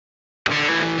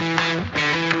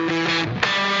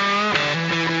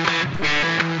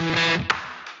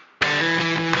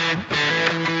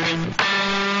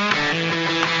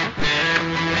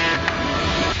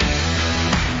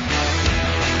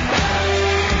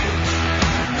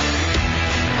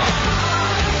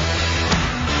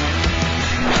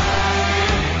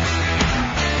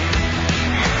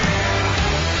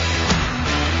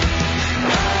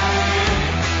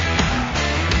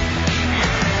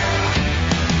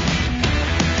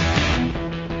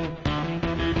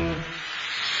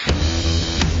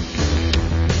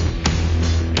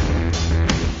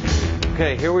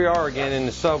Okay, here we are again in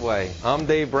the subway. I'm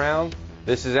Dave Brown.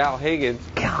 This is Al Higgins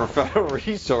from Federal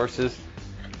Resources.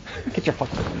 Get your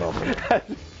fucking mouth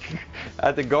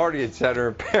at the Guardian Center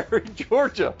in Perry,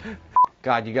 Georgia.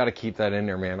 God, you got to keep that in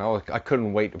there, man. I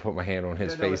couldn't wait to put my hand on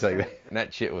his face like that. And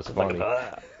that shit was funny.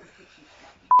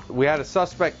 We had a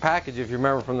suspect package, if you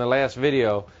remember from the last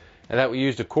video, and that we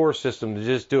used a core system to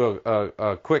just do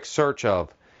a quick search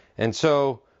of. And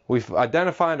so we've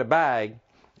identified a bag,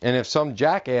 and if some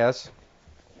jackass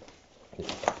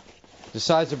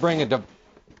decides to bring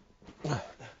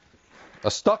a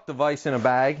stuck device in a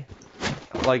bag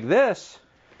like this,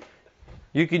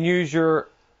 you can use your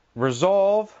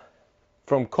Resolve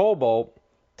from Cobalt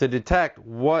to detect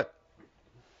what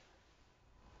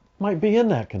might be in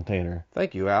that container.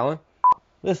 Thank you, Alan.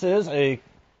 This is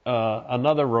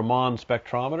another Raman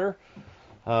spectrometer,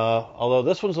 although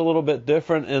this one's a little bit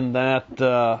different in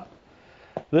that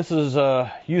this is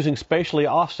using spatially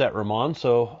offset Raman,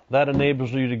 so that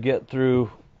enables you to get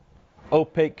through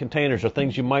opaque containers or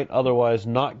things you might otherwise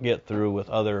not get through with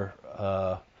other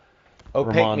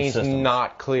opaque Raman means systems.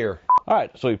 not clear. All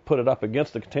right, so you put it up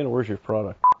against the container. Where's your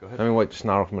product? Go ahead. Let me wipe the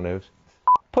snot off my nose.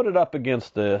 Put it up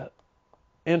against the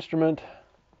instrument,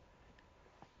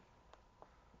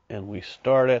 and we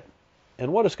start it.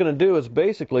 And what it's going to do is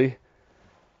basically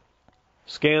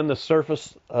scan the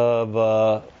surface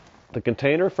of the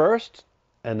container first,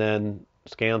 and then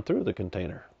scan through the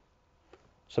container,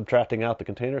 subtracting out the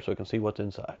container so it can see what's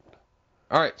inside.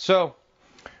 All right, so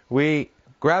we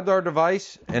grabbed our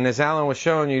device, and as Alan was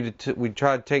showing you, we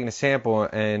tried taking a sample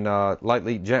and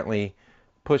lightly, gently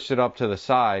pushed it up to the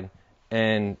side,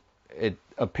 and it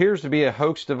appears to be a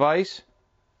hoax device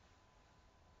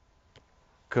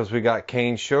because we got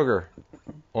cane sugar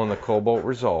on the Cobalt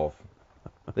Resolve.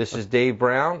 This is Dave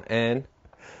Brown and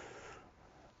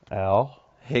Al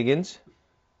Higgins,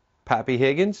 Pappy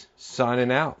Higgins,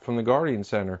 signing out from the Guardian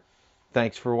Center.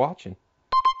 Thanks for watching.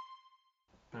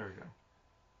 There we go.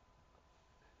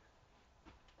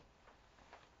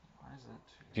 Why is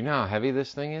that? Do you know how heavy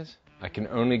this thing is? I can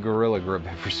only gorilla grip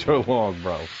it for so long,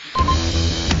 bro.